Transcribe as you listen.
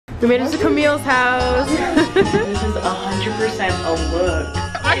We made it to Camille's house. This is 100% a look.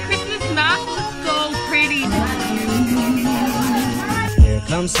 Our Christmas mask was so pretty. Here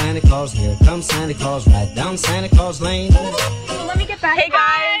comes Santa Claus, here comes Santa Claus, right down Santa Claus Lane. So let me get back. Hey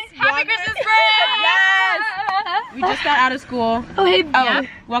guys! Happy Christmas break! Yes! We just got out of school. Oh, hey, yeah.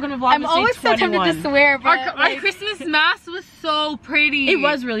 Welcome to Vlogmas. I'm always so tempted to swear, but our Christmas mask was so pretty. it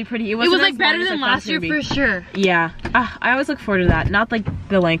was really pretty. It was like better than last year for sure. Yeah. I always look forward to that. Not like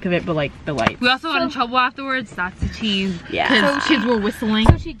the length of it, but like the lights. We also got in trouble afterwards. That's the cheese. Yeah. So kids were whistling.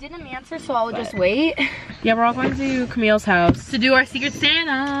 So she didn't answer, so I'll just wait. Yeah, we're all going to Camille's house To do our Secret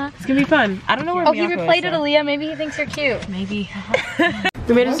Santa. It's gonna be fun. I don't know where Oh, he Miyako replayed is, it, so. Aaliyah. Maybe he thinks you're cute. Maybe.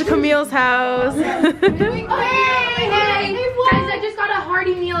 We made it to Camille's house. Hey, guys, I just got a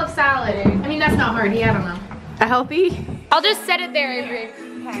hearty meal of salad. I mean, that's not hearty, I don't know. A healthy? I'll just set it there, Avery.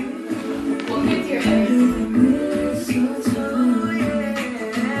 Okay.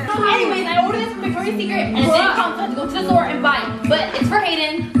 Anyways, I ordered this from Victoria's Secret and it didn't come, so I had to go to the store and buy it. But it's for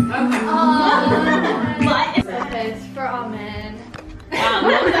Hayden. Okay. But it's for Ahmed.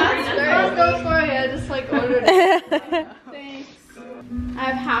 Let's go for it. I just like ordered it. Thanks. I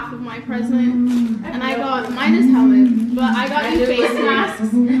have half of my present, and I got mine is Helen, but I got you face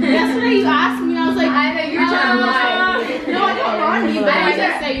masks. Yesterday you asked me, and I was like, I know you're trying to lie. No, I didn't want you. I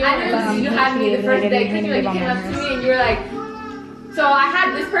didn't say you. I know you had me the first day because you came up to me and you were like, so I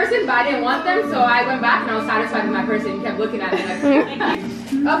had this person, but I didn't want them, so I went back and I was satisfied with my person. You kept looking at me like,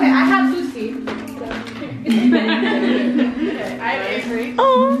 okay, I have Lucy. I have Avery.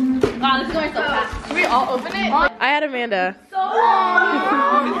 Oh. Wow, this is going so fast. Can we all open it? I had Amanda.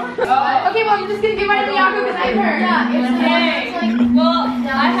 Okay, well, you're just gonna give mine to Miyako because I have her. Yeah, it's like, well,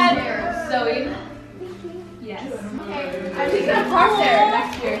 I had Zoe. Yes. She's gonna park there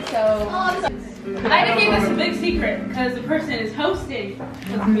next year, so. I became this big secret because the person is hosting.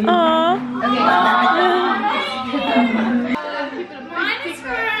 Aww.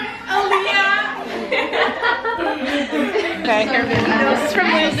 Okay, here. This is from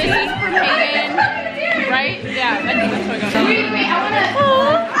Lucy. This is from Hayden. Right? Yeah, I think that's what I got. Wait, I wanna.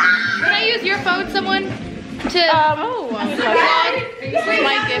 Can I use your phone, someone? To. This is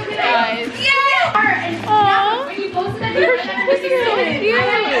my gift, guys. Aww. When you posted that, this is so cute. I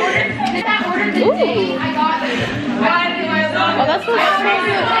ordered the day I got it. Oh, that smells so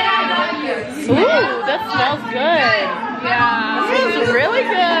good. Ooh, that smells good. Yeah. That smells really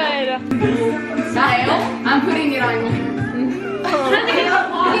good. I'm putting it on you.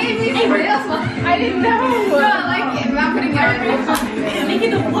 I didn't know. I like it. I'm putting it on you.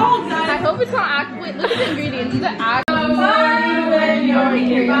 Making the vlog, guys. I hope it's not act. Wait, look at the ingredients. The act. When you're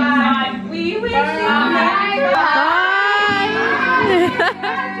here. Bye. We wish you Bye.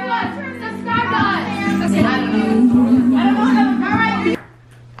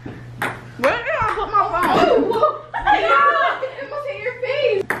 Where did I put my phone? It must hit your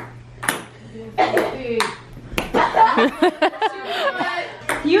face.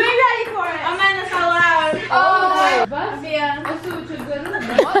 You ain't ready for it. I'm in this out loud. Oh, yeah. Let's do what you're good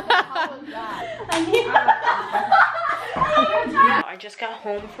at. What the hell was that? I just got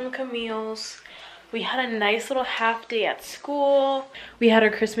home from Camille's. We had a nice little half day at school. We had our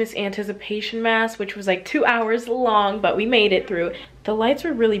Christmas anticipation mass, which was like 2 hours long, but we made it through. The lights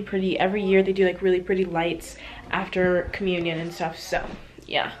were really pretty. Every year they do like really pretty lights after communion and stuff. So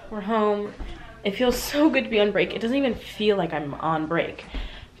yeah, we're home. It feels so good to be on break. It doesn't even feel like I'm on break.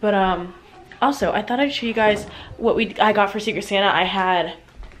 But also I thought I'd show you guys what I got for Secret Santa.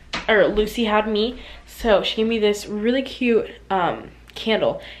 Lucy had me. So she gave me this really cute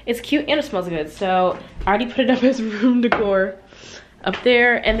candle. It's cute and it smells good, so I already put it up as room decor up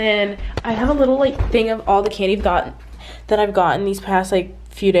there. And then I have a little like thing of all the candy that I've gotten these past like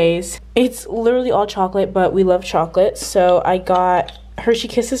few days. It's literally all chocolate, but we love chocolate, so I got Hershey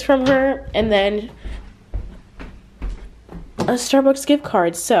Kisses from her and then a Starbucks gift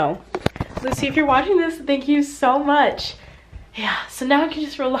card. So Lucy, if you're watching this, thank you so much. Yeah, so now I can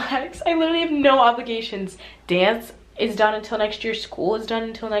just relax. I literally have no obligations. Dance is done until next year. School is done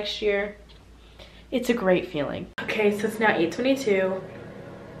until next year. It's a great feeling. Okay, so it's now 8:22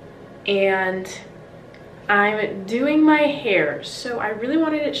 and I'm doing my hair. So I really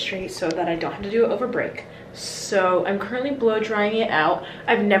wanted it straight so that I don't have to do it over break. So I'm currently blow drying it out.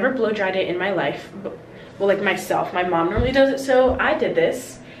 I've never blow dried it in my life. Well, like myself. My mom normally does it, so I did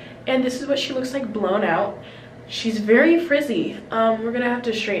this. And this is what she looks like blown out. She's very frizzy. We're gonna have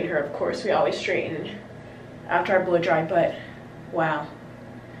to straighten her, of course. We always straighten after I blow dry, but wow.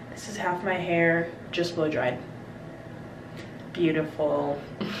 This is half my hair just blow dried. Beautiful.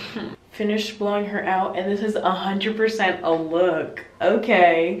 finished blowing her out, and this is 100% a look.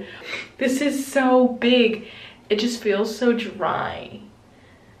 Okay. This is so big. It just feels so dry.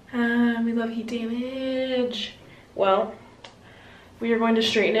 We love heat damage. Well, we are going to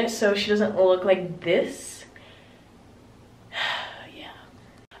straighten it so she doesn't look like this. Yeah.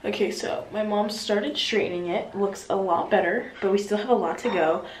 Okay, so my mom started straightening it. Looks a lot better, but we still have a lot to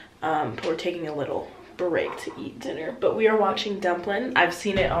go. But we're taking a little break to eat dinner. But we are watching Dumpling. I've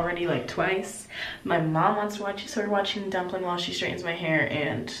seen it already like twice. My mom wants to watch it, so we're watching Dumpling while she straightens my hair,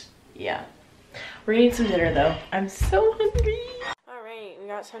 and yeah. We're gonna eat some dinner though. I'm so hungry. Alright, we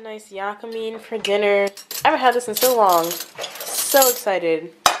got some nice yakimean for dinner. I haven't had this in so long. So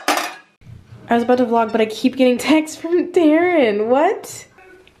excited. I was about to vlog, but I keep getting texts from Darren. What?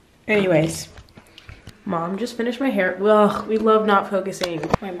 Anyways, mom just finished my hair. Ugh, we love not focusing.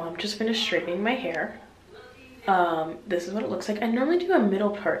 My mom just finished straightening my hair. This is what it looks like. I normally do a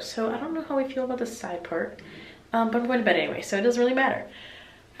middle part, so I don't know how I feel about the side part. But I'm going to bed anyway, so it doesn't really matter.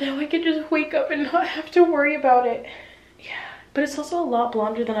 Now I can just wake up and not have to worry about it. Yeah, but it's also a lot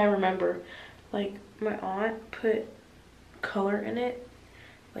blonder than I remember. Like, my aunt put color in it,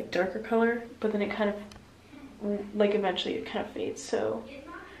 like darker color, but then it kind of, like, eventually it kind of fades, so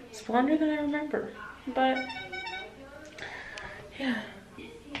it's blonder than I remember. But yeah.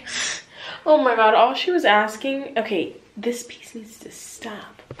 Oh my god, all she was asking, okay, this piece needs to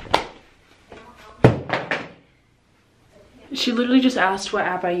stop. She literally just asked what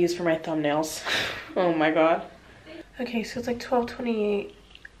app I use for my thumbnails. Oh my god. Okay, so it's like 12:28.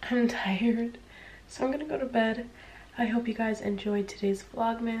 I'm tired, so I'm gonna go to bed. I hope you guys enjoyed today's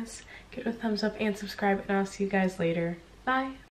Vlogmas. Give it a thumbs up and subscribe, and I'll see you guys later. Bye.